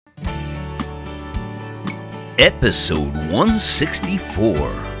Episode 164.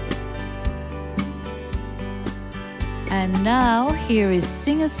 And now, here is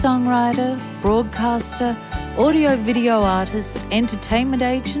singer-songwriter, broadcaster, audio-video artist, entertainment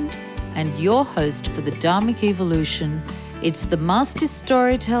agent, and your host for the Dharmic Evolution. It's the master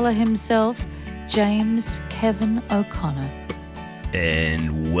storyteller himself, James Kevin O'Connor.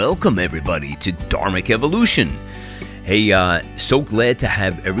 And welcome everybody to Dharmic Evolution. Hey, so glad to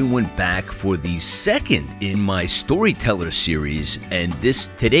have everyone back for the second in my Storyteller series, and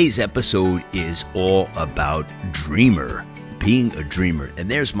today's episode is all about dreamer, being a dreamer. And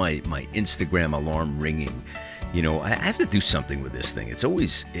there's my Instagram alarm ringing. You know, I have to do something with this thing. It's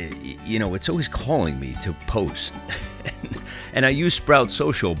always, it's always calling me to post. And I use Sprout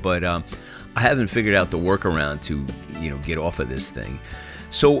Social, but I haven't figured out the workaround to, get off of this thing.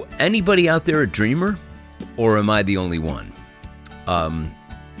 So anybody out there a dreamer? Or am I the only one? I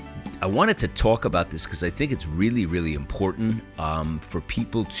wanted to talk about this because I think it's really, really important for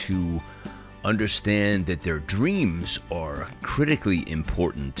people to understand that their dreams are critically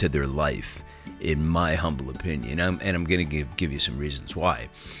important to their life, in my humble opinion. And I'm going to give you some reasons why.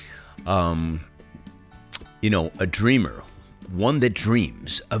 A dreamer, one that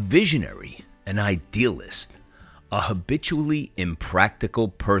dreams, a visionary, an idealist, a habitually impractical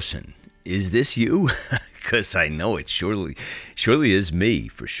person. Is this you? Because I know it surely is me,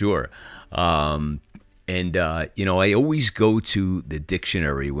 for sure. I always go to the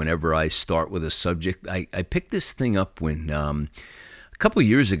dictionary whenever I start with a subject. I picked this thing up when a couple of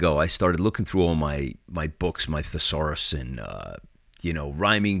years ago I started looking through all my books, my thesaurus and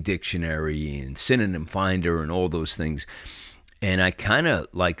rhyming dictionary and synonym finder and all those things. And I kind of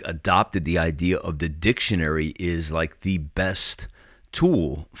adopted the idea of the dictionary is like the best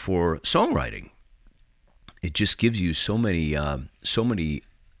tool for songwriting. It just gives you so many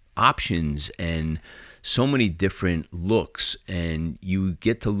options and so many different looks, and you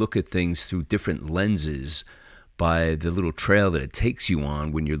get to look at things through different lenses by the little trail that it takes you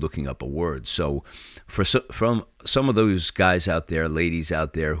on when you're looking up a word. So from some of those guys out there, ladies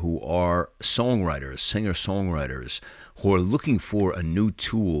out there who are songwriters, singer-songwriters, who are looking for a new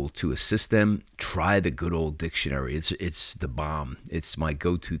tool to assist them, try the good old dictionary. It's the bomb. It's my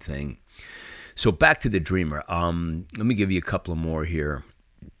go-to thing. So back to the dreamer. Let me give you a couple of more here.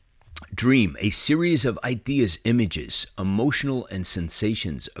 Dream, a series of ideas, images, emotional and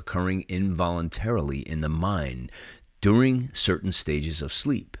sensations occurring involuntarily in the mind during certain stages of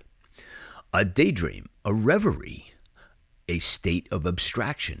sleep. A daydream, a reverie, a state of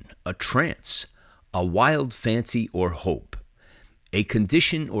abstraction, a trance, a wild fancy or hope, a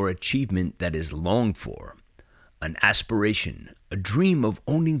condition or achievement that is longed for, an aspiration, a dream of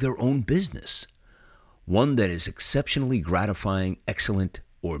owning their own business, one that is exceptionally gratifying, excellent,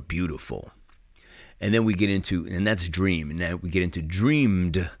 or beautiful. And then we get into, and that's dream, and then we get into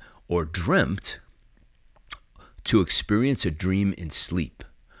dreamed or dreamt, to experience a dream in sleep.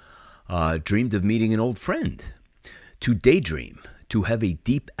 Dreamed of meeting an old friend. To daydream, to have a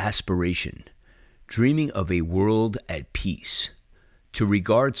deep aspiration. Dreaming of a world at peace. To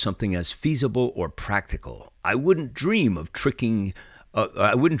regard something as feasible or practical. I wouldn't dream of trick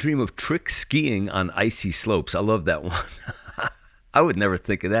skiing on icy slopes. I love that one. I would never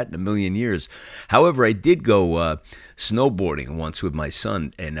think of that in a million years. However, I did go snowboarding once with my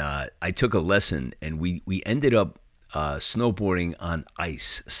son, and I took a lesson, and we ended up snowboarding on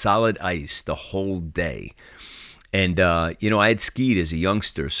ice, solid ice, the whole day. And, I had skied as a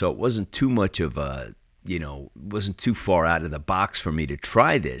youngster, so it wasn't too much of wasn't too far out of the box for me to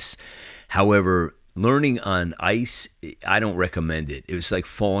try this. However, learning on ice, I don't recommend it. It was like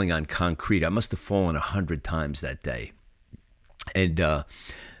falling on concrete. I must have fallen 100 times that day. And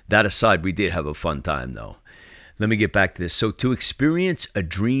that aside, we did have a fun time, though. Let me get back to this. So to experience a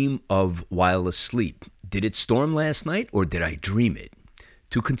dream of while asleep, did it storm last night or did I dream it?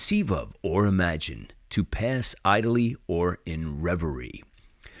 To conceive of or imagine. To pass idly or in reverie.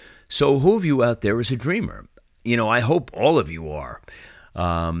 So who of you out there is a dreamer? I hope all of you are.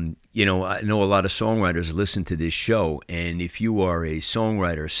 I know a lot of songwriters listen to this show, and if you are a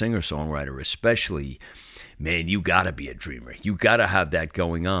songwriter, singer-songwriter especially, man, you got to be a dreamer. You got to have that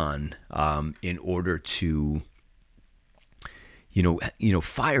going on in order to,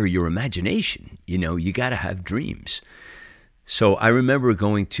 fire your imagination. You got to have dreams. So I remember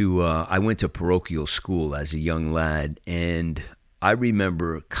I went to parochial school as a young lad, and I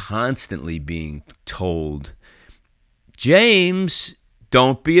remember constantly being told, James,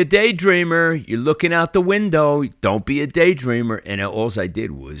 don't be a daydreamer. You're looking out the window. Don't be a daydreamer. And all I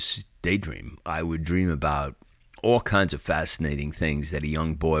did was daydream. I would dream about all kinds of fascinating things that a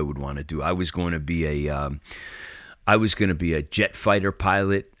young boy would want to do. I was going to be a jet fighter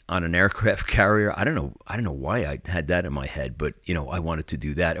pilot on an aircraft carrier. I don't know why I had that in my head, but I wanted to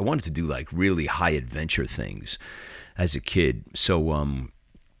do that. I wanted to do like really high adventure things as a kid. So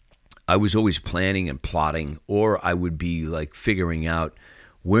I was always planning and plotting, or I would be like figuring out,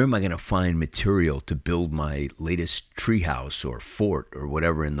 where am I going to find material to build my latest treehouse or fort or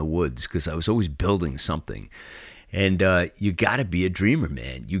whatever in the woods? Because I was always building something. And you got to be a dreamer,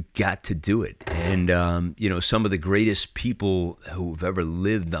 man. You got to do it. And, some of the greatest people who've ever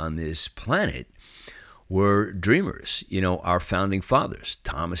lived on this planet were dreamers. Our founding fathers,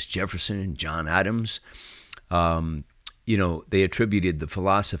 Thomas Jefferson and John Adams. They attributed the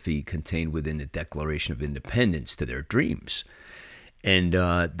philosophy contained within the Declaration of Independence to their dreams. And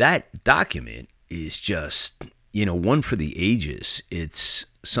that document is just, one for the ages. It's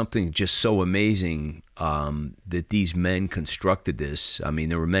something just so amazing that these men constructed this. I mean,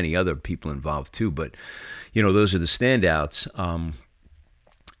 there were many other people involved too, but, those are the standouts.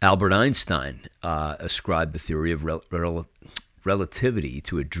 Albert Einstein ascribed the theory of relativity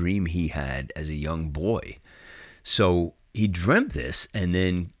to a dream he had as a young boy. So he dreamt this and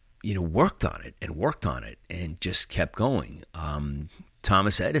then worked on it and just kept going.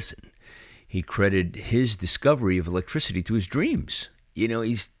 Thomas Edison, he credited his discovery of electricity to his dreams. He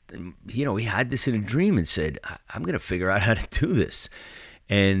had this in a dream and said, I'm going to figure out how to do this.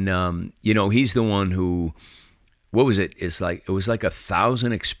 And, he's the one who, what was it? It was like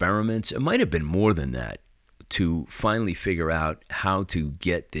 1,000 experiments. It might have been more than that to finally figure out how to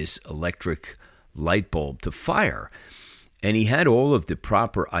get this electric light bulb to fire. And he had all of the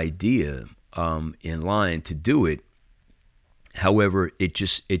proper idea in line to do it. However, it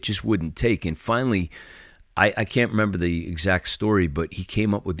just wouldn't take. And finally, I can't remember the exact story, but he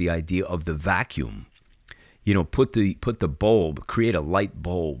came up with the idea of the vacuum. Put the bulb, create a light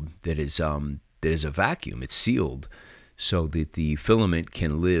bulb that is a vacuum. It's sealed so that the filament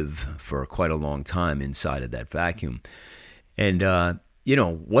can live for quite a long time inside of that vacuum. And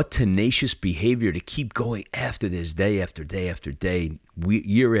what tenacious behavior to keep going after this, day after day after day,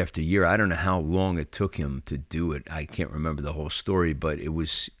 year after year. I don't know how long it took him to do it. I can't remember the whole story, but it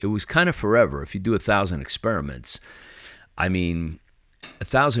was kind of forever. If you do 1,000 experiments,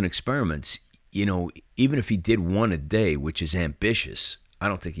 1,000 experiments, even if he did one a day, which is ambitious, I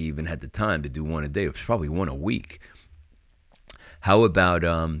don't think he even had the time to do one a day. It was probably one a week. How about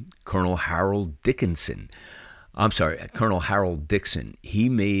Colonel Harold Dixon? He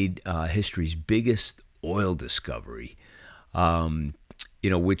made history's biggest oil discovery,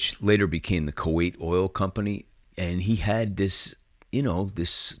 which later became the Kuwait Oil Company. And he had this,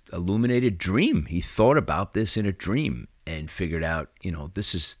 this illuminated dream. He thought about this in a dream and figured out,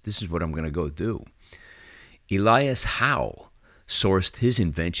 this is what I'm going to go do. Elias Howe sourced his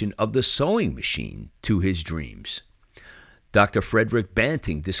invention of the sewing machine to his dreams. Dr. Frederick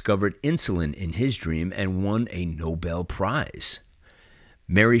Banting discovered insulin in his dream and won a Nobel Prize.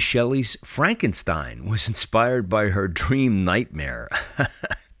 Mary Shelley's Frankenstein was inspired by her dream nightmare.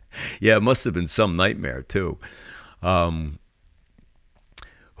 Yeah, it must have been some nightmare, too. Who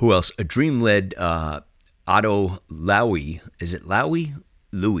else? A dream led Otto Lowy, is it Lowy?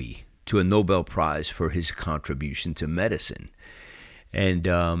 Louis, to a Nobel Prize for his contribution to medicine.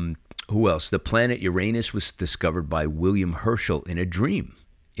 And who else? The planet Uranus was discovered by William Herschel in a dream.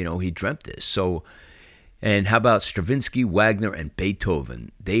 He dreamt this. So, and how about Stravinsky, Wagner, and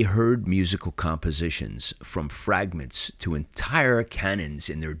Beethoven? They heard musical compositions from fragments to entire canons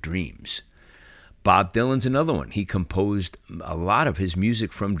in their dreams. Bob Dylan's another one. He composed a lot of his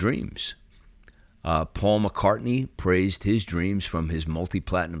music from dreams. Paul McCartney praised his dreams from his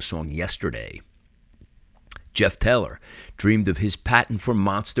multi-platinum song Yesterday. Jeff Taylor dreamed of his patent for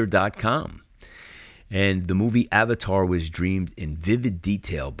Monster.com. And the movie Avatar was dreamed in vivid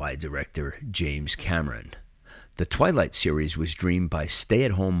detail by director James Cameron. The Twilight series was dreamed by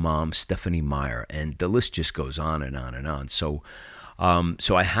stay-at-home mom Stephanie Meyer, and the list just goes on and on and on. So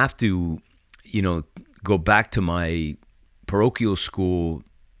I have to, go back to my parochial school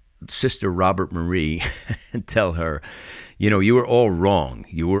sister Robert Marie and tell her, you were all wrong.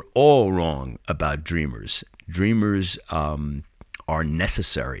 You were all wrong about dreamers. Dreamers are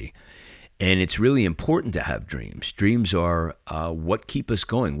necessary, and it's really important to have dreams. Dreams are what keep us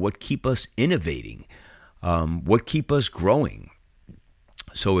going, what keep us innovating, what keep us growing.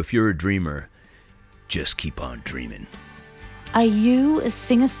 So if you're a dreamer, just keep on dreaming. Are you a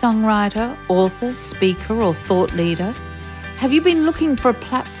singer-songwriter, author, speaker, or thought leader? Have you been looking for a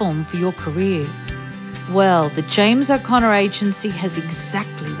platform for your career? Well, the James O'Connor Agency has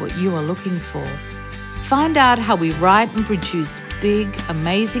exactly what you are looking for. find out how we write and produce big,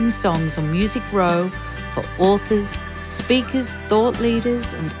 amazing songs on Music Row for authors, speakers, thought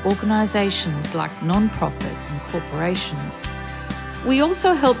leaders, and organizations like nonprofit and corporations. We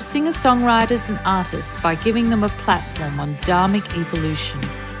also help singer-songwriters and artists by giving them a platform on Dharmic Evolution,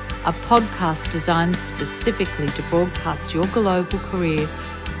 a podcast designed specifically to broadcast your global career,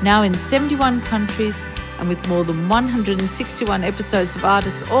 now in 71 countries and with more than 161 episodes of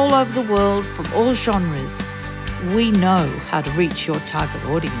artists all over the world from all genres. We know how to reach your target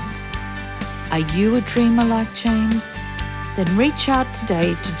audience. Are you a dreamer like James? Then reach out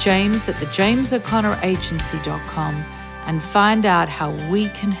today to James at thejamesoconnораgency.com and find out how we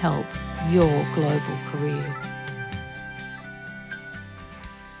can help your global career.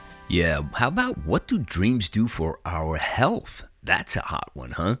 Yeah, how about what do dreams do for our health? That's a hot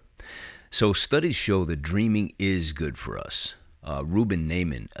one, huh? So studies show that dreaming is good for us. Ruben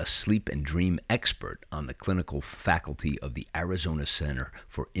Naiman, a sleep and dream expert on the clinical faculty of the Arizona Center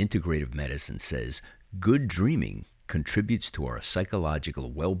for Integrative Medicine, says good dreaming contributes to our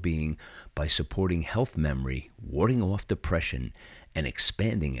psychological well-being by supporting health memory, warding off depression, and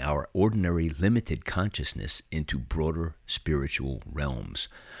expanding our ordinary limited consciousness into broader spiritual realms.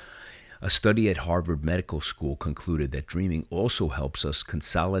 A study at Harvard Medical School concluded that dreaming also helps us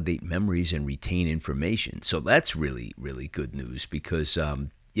consolidate memories and retain information. So that's really, really good news because,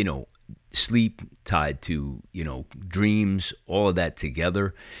 sleep tied to, dreams, all of that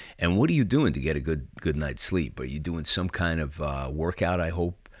together. And what are you doing to get a good night's sleep? Are you doing some kind of workout, I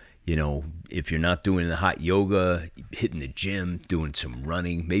hope? If you're not doing the hot yoga, hitting the gym, doing some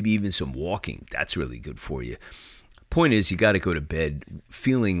running, maybe even some walking, that's really good for you. Point is, you got to go to bed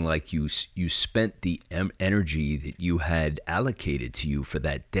feeling like you spent the energy that you had allocated to you for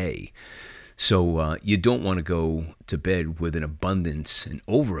that day. So you don't want to go to bed with an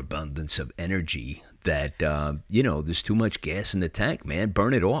overabundance of energy that, there's too much gas in the tank, man.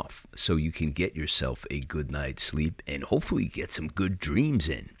 Burn it off so you can get yourself a good night's sleep and hopefully get some good dreams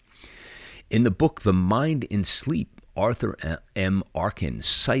in. In the book, The Mind in Sleep, Arthur M. Arkin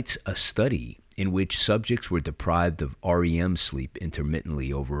cites a study in which subjects were deprived of REM sleep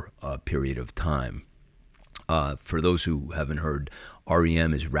intermittently over a period of time. For those who haven't heard,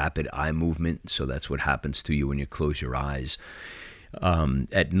 REM is rapid eye movement, so that's what happens to you when you close your eyes.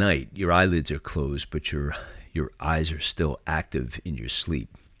 At night, your eyelids are closed, but your eyes are still active in your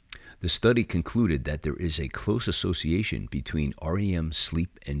sleep. The study concluded that there is a close association between REM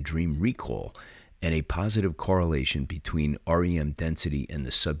sleep and dream recall, and a positive correlation between REM density and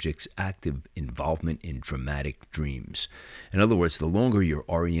the subject's active involvement in dramatic dreams. In other words, the longer your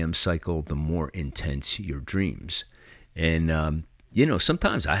REM cycle, the more intense your dreams. And,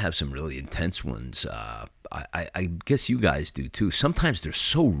 sometimes I have some really intense ones. I guess you guys do too. Sometimes they're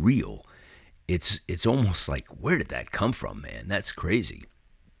so real, it's almost like, where did that come from, man? That's crazy.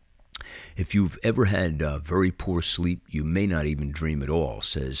 If you've ever had very poor sleep, you may not even dream at all,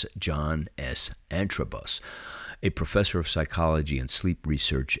 says John S. Antrobus, a professor of psychology and sleep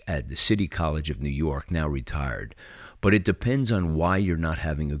research at the City College of New York, now retired. But it depends on why you're not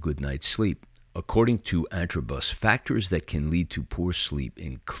having a good night's sleep. According to Antrobus, factors that can lead to poor sleep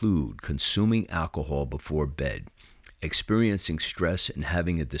include consuming alcohol before bed, experiencing stress, and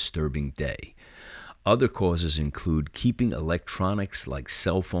having a disturbing day. Other causes include keeping electronics like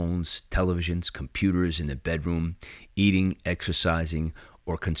cell phones, televisions, computers in the bedroom, eating, exercising,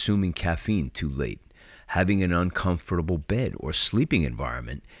 or consuming caffeine too late, having an uncomfortable bed or sleeping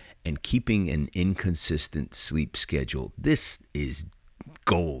environment, and keeping an inconsistent sleep schedule. This is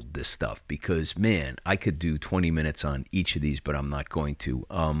gold, this stuff, because, man, I could do 20 minutes on each of these, but I'm not going to.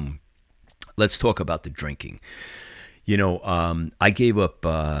 Let's talk about the drinking. I gave up,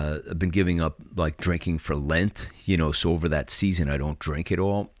 I've been giving up like drinking for Lent, so over that season I don't drink at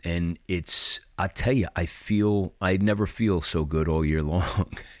all. And I tell you, I never feel so good all year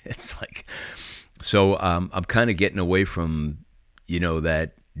long. It's like, so I'm kind of getting away from,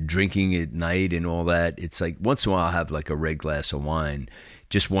 that drinking at night and all that. It's like once in a while I'll have like a red glass of wine,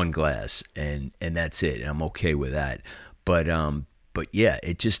 just one glass, and that's it. And I'm okay with that. But yeah,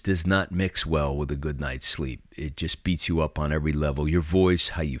 it just does not mix well with a good night's sleep. It just beats you up on every level. Your voice,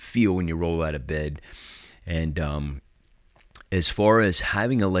 how you feel when you roll out of bed. And as far as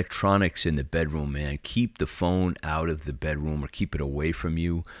having electronics in the bedroom, man, keep the phone out of the bedroom or keep it away from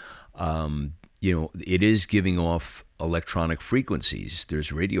you. It is giving off electronic frequencies.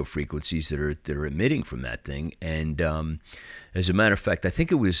 There's radio frequencies that are emitting from that thing. And as a matter of fact, I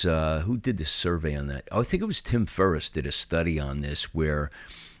think it was, who did the survey on that? I think it was Tim Ferriss did a study on this where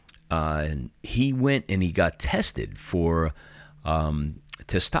he went and he got tested for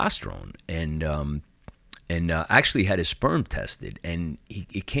testosterone. And and actually had his sperm tested, and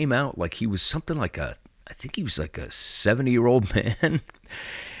it came out like he was something like I think he was like a 70-year-old man,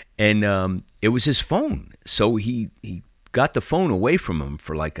 and it was his phone. So he got the phone away from him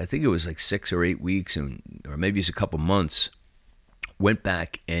for like, I think it was like 6 or 8 weeks, or maybe it's a couple months. Went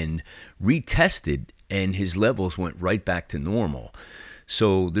back and retested, and his levels went right back to normal.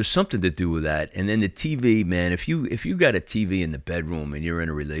 So there's something to do with that. And then the TV, man, if you got a TV in the bedroom and you're in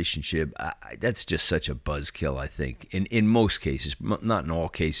a relationship, that's just such a buzzkill, I think, in most cases, not in all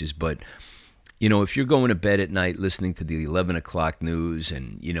cases. But, if you're going to bed at night listening to the 11 o'clock news,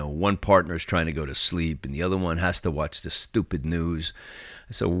 and, one partner's trying to go to sleep and the other one has to watch the stupid news,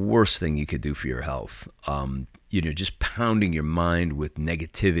 it's the worst thing you could do for your health. Just pounding your mind with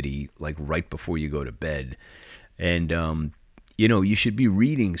negativity, like right before you go to bed. And, you should be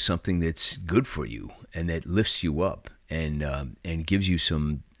reading something that's good for you and that lifts you up and gives you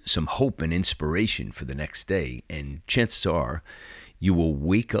some hope and inspiration for the next day. And chances are you will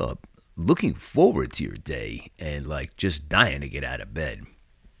wake up looking forward to your day and like just dying to get out of bed.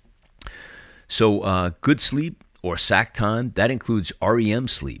 So good sleep or sack time, that includes REM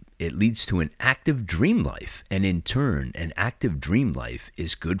sleep. It leads to an active dream life, and in turn, an active dream life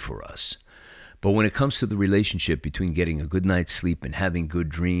is good for us. But when it comes to the relationship between getting a good night's sleep and having good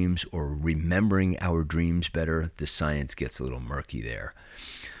dreams, or remembering our dreams better, the science gets a little murky there.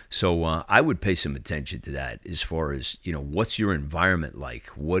 So I would pay some attention to that as far as, what's your environment like?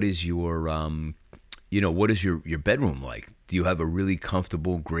 What is your, what is your bedroom like? Do you have a really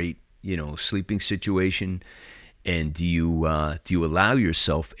comfortable, great, sleeping situation? And do you allow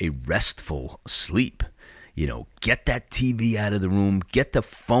yourself a restful sleep? Get that TV out of the room, get the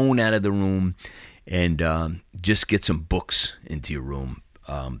phone out of the room, and just get some books into your room.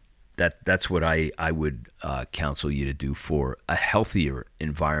 That's what I would counsel you to do for a healthier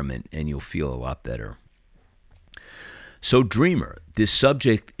environment, and you'll feel a lot better. So Dreamer, this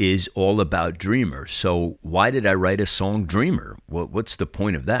subject is all about Dreamer. So why did I write a song Dreamer? What's the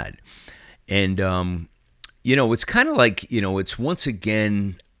point of that? And, it's kind of like, it's once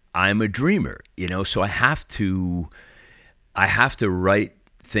again, I'm a dreamer, so I have to write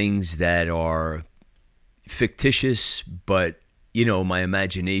things that are fictitious, but, my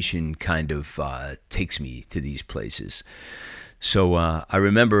imagination kind of takes me to these places. So I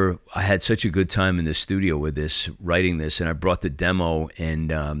remember I had such a good time in the studio with this, writing this, and I brought the demo,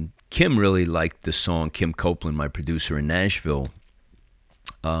 and Kim really liked the song, Kim Copeland, my producer in Nashville.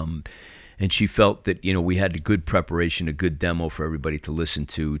 And she felt that, we had a good preparation, a good demo for everybody to listen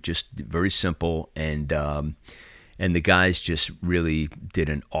to, just very simple. And the guys just really did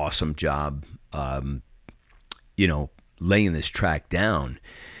an awesome job, laying this track down.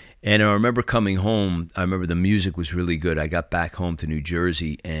 And I remember coming home, I remember the music was really good. I got back home to New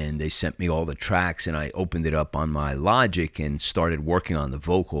Jersey, and they sent me all the tracks, and I opened it up on my Logic and started working on the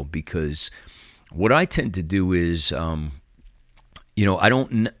vocal, because what I tend to do is, I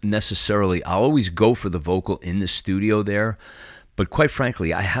don't necessarily, I'll always go for the vocal in the studio there, but quite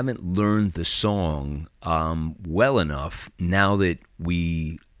frankly, I haven't learned the song well enough now that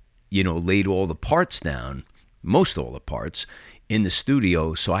we, laid all the parts down, most all the parts, in the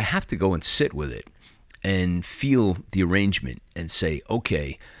studio. So I have to go and sit with it and feel the arrangement and say,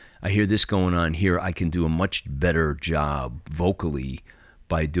 okay, I hear this going on here. I can do a much better job vocally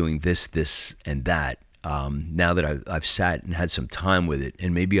by doing this, and that. Now that I've sat and had some time with it,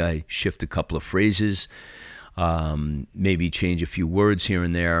 and maybe I shift a couple of phrases, maybe change a few words here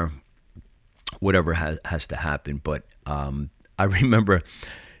and there, whatever has to happen. But I remember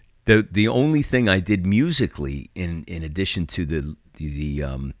the only thing I did musically, in addition to the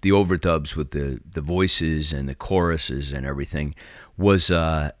overdubs with the voices and the choruses and everything, was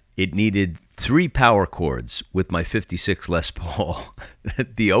it needed 3 power chords with my 56 Les Paul,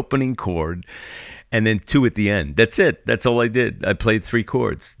 the opening chord, and then 2 at the end. That's it. That's all I did. I played 3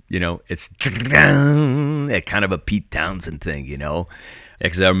 chords. It's kind of a Pete Townsend thing,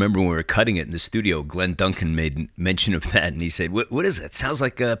 Because I remember when we were cutting it in the studio, Glenn Duncan made mention of that, and he said, "What is that? It sounds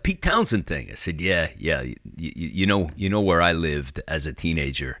like a Pete Townsend thing." I said, "Yeah. You know where I lived as a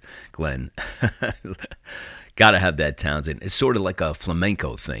teenager, Glenn. Got to have that Townsend. It's sort of like a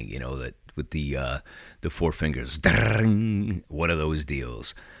flamenco thing, that with the 4 fingers. One of those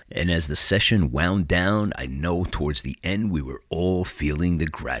deals." And as the session wound down, I know towards the end we were all feeling the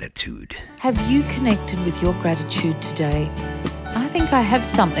gratitude. Have you connected with your gratitude today? I think I have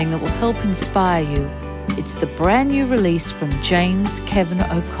something that will help inspire you. It's the brand new release from James Kevin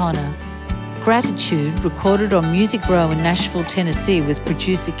O'Connor. Gratitude, recorded on Music Row in Nashville, Tennessee with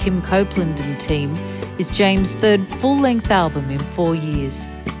producer Kim Copeland and team, is James' 3rd full-length album in 4 years.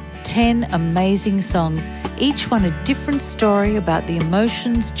 10 amazing songs, each one a different story about the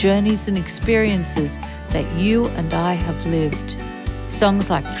emotions, journeys, and experiences that you and I have lived. Songs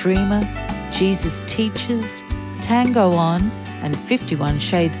like Dreamer, Jesus Teaches, Tango On, and 51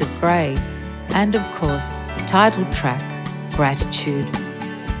 Shades of Grey. And of course, the title track, Gratitude.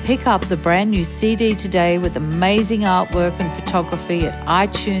 Pick up the brand new CD today with amazing artwork and photography at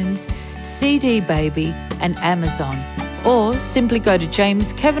iTunes, CD Baby, and Amazon. Or simply go to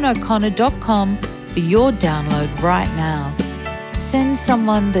jameskevino'connor.com for your download right now. Send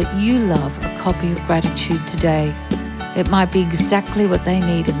someone that you love a copy of Gratitude today. It might be exactly what they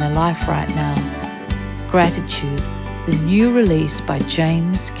need in their life right now. Gratitude, the new release by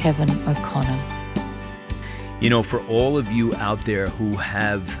James Kevin O'Connor. You know, for all of you out there who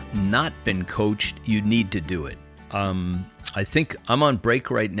have not been coached, you need to do it. I think I'm on break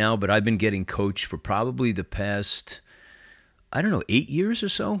right now, but I've been getting coached for probably the past, 8 years or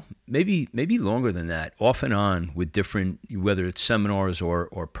so, maybe longer than that, off and on with different, whether it's seminars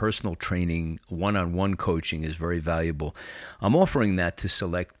or personal training. One-on-one coaching is very valuable. I'm offering that to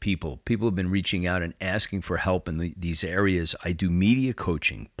select people. People have been reaching out and asking for help in these areas. I do media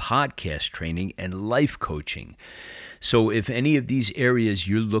coaching, podcast training, and life coaching. So if any of these areas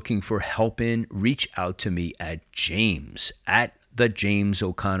you're looking for help in, reach out to me at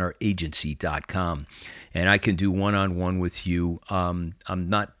james@thejamesoconnораgency.com. And I can do one-on-one with you. I'm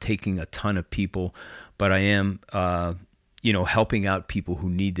not taking a ton of people, but I am, helping out people who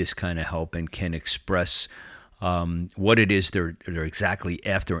need this kind of help and can express what it is they're exactly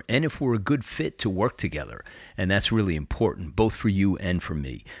after, and if we're a good fit to work together. And that's really important, both for you and for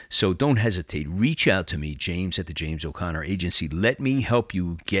me. So don't hesitate. Reach out to me, James at the James O'Connor Agency. Let me help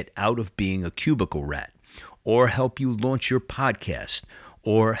you get out of being a cubicle rat, or help you launch your podcast,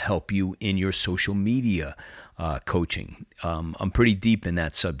 or help you in your social media coaching. I'm pretty deep in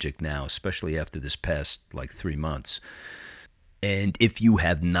that subject now, especially after this past 3 months. And if you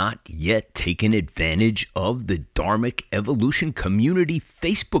have not yet taken advantage of the Dharmic Evolution Community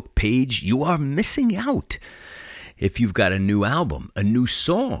Facebook page, you are missing out. If you've got a new album, a new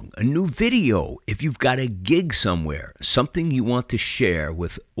song, a new video, if you've got a gig somewhere, something you want to share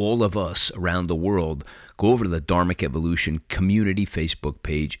with all of us around the world, go over to the Dharmic Evolution Community Facebook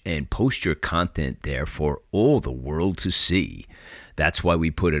page and post your content there for all the world to see. That's why we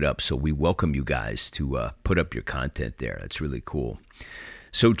put it up. So we welcome you guys to put up your content there. That's really cool.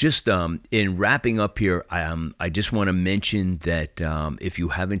 So just in wrapping up here, I just want to mention that if you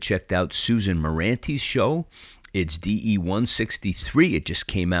haven't checked out Susan Moranti's show, it's DE163. It just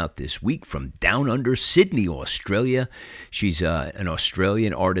came out this week from down under Sydney, Australia. She's an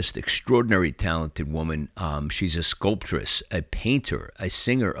Australian artist, extraordinary talented woman. She's a sculptress, a painter, a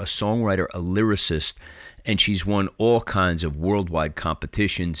singer, a songwriter, a lyricist, and she's won all kinds of worldwide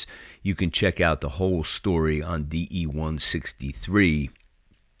competitions. You can check out the whole story on DE163.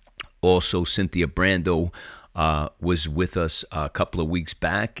 Also, Cynthia Brando was with us a couple of weeks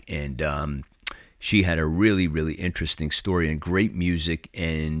back, and she had a really, really interesting story and great music,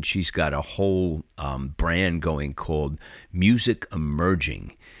 and she's got a whole brand going called Music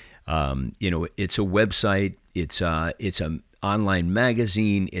Emerging. It's a website, it's an online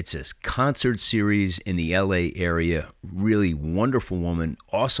magazine, it's a concert series in the LA area. Really wonderful woman,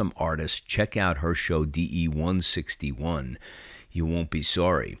 awesome artist. Check out her show, DE161. You won't be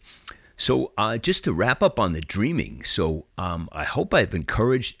sorry. So just to wrap up on the dreaming, I hope I've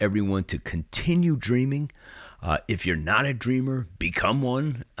encouraged everyone to continue dreaming. If you're not a dreamer, become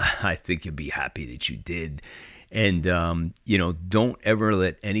one. I think you'll be happy that you did. And, don't ever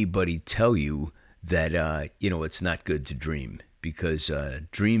let anybody tell you that, it's not good to dream, because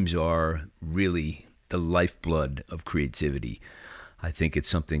dreams are really the lifeblood of creativity. I think it's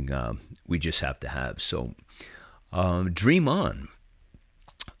something we just have to have. So dream on.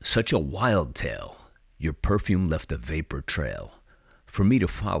 Such a wild tale, your perfume left a vapor trail for me to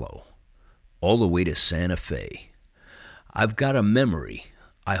follow, all the way to Santa Fe. I've got a memory,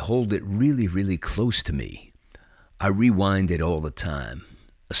 I hold it really, really close to me. I rewind it all the time,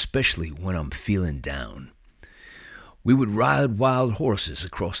 especially when I'm feeling down. We would ride wild horses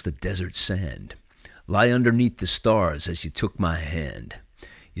across the desert sand, lie underneath the stars as you took my hand.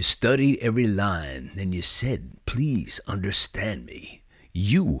 You studied every line, then you said, please understand me.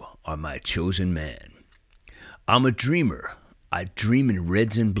 You are my chosen man. I'm a dreamer. I dream in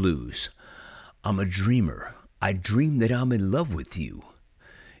reds and blues. I'm a dreamer. I dream that I'm in love with you.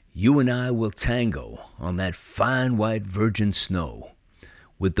 You and I will tango on that fine white virgin snow,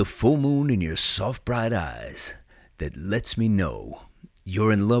 with the full moon in your soft bright eyes that lets me know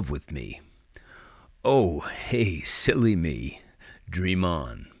you're in love with me. Oh, hey, silly me. Dream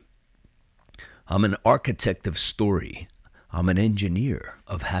on. I'm an architect of story. I'm an engineer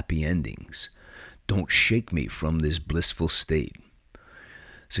of happy endings. Don't shake me from this blissful state.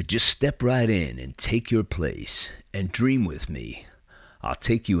 So just step right in and take your place and dream with me. I'll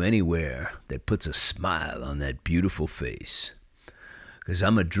take you anywhere that puts a smile on that beautiful face. 'Cause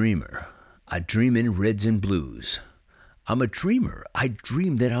I'm a dreamer. I dream in reds and blues. I'm a dreamer. I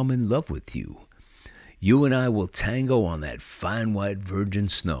dream that I'm in love with you. You and I will tango on that fine white virgin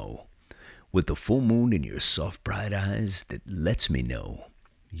snow, with the full moon in your soft bright eyes that lets me know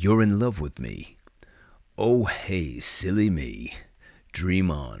you're in love with me. Oh, hey, silly me.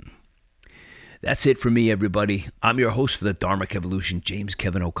 Dream on. That's it for me, everybody. I'm your host for the Dharmic Evolution, James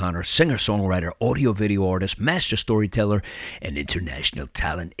Kevin O'Connor, singer-songwriter, audio-video artist, master storyteller, and international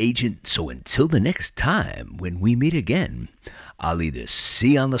talent agent. So until the next time when we meet again, I'll either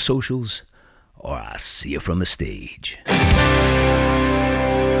see you on the socials or I'll see you from the stage.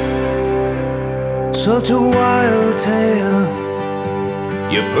 Such a wild tale.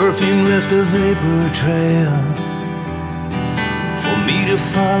 Your perfume left a vapor trail for me to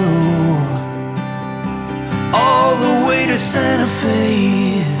follow all the way to Santa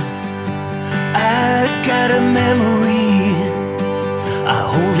Fe. I got a memory, I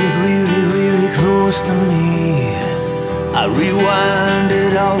hold it really, really close to me. I rewind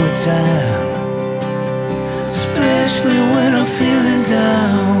it all the time, especially when I'm feeling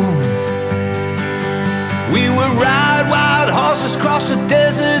down. We would ride wild horses across the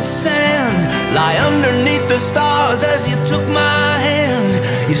desert sand, lie underneath the stars as you took my hand.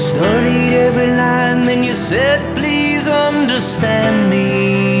 You studied every line, then you said, please understand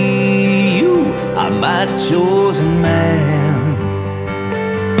me. You are my chosen man.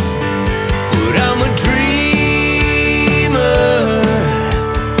 But I'm a dreamer.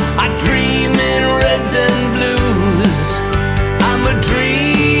 I dream in reds and blues. I'm a dreamer.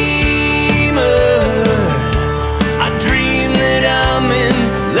 I'm in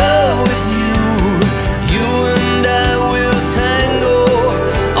love with you. You and I will tango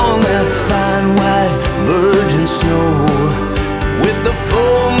on that fine white virgin snow, with the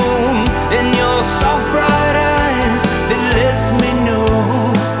full moon in your soft bright eyes that lets me know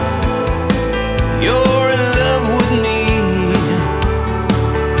you're in love with me.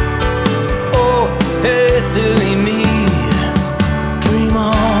 Oh, hey, silly me. Dream on.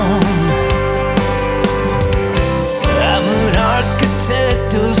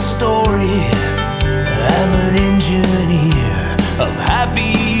 Architect of story, I'm an engineer of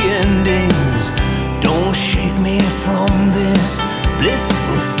happy endings. Don't shake me from this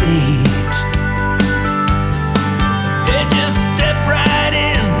blissful state. Hey, just step right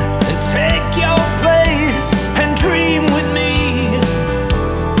in and take your place and dream with me.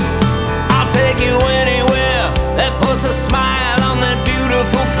 I'll take you anywhere that puts a smile on that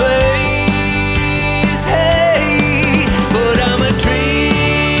beautiful face. Hey, but I'm a dreamer.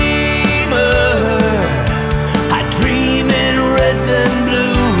 I dream in reds and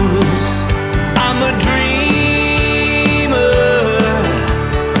blues. I'm a dreamer.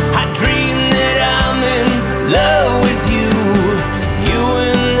 I dream that I'm in love with you. You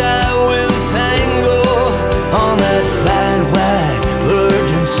and I will tango on that fine white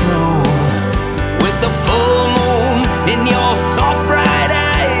virgin snow, with the full moon in your soft bright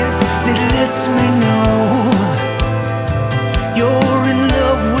eyes that lets me know you're in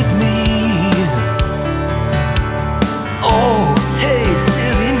love with me. Oh, hey,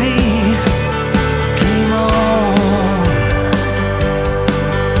 silly me. Dream on.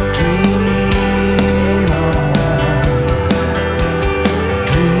 Dream on.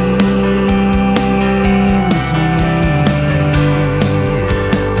 Dream with me.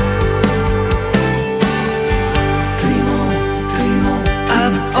 Dream on, dream on.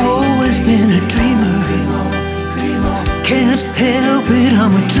 I've always been a dreamer. Dream on, dream on. Can't help it,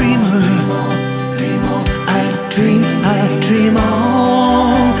 I'm a dreamer. I dream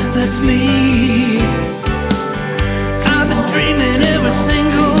on, that's me. I've been dreaming ever since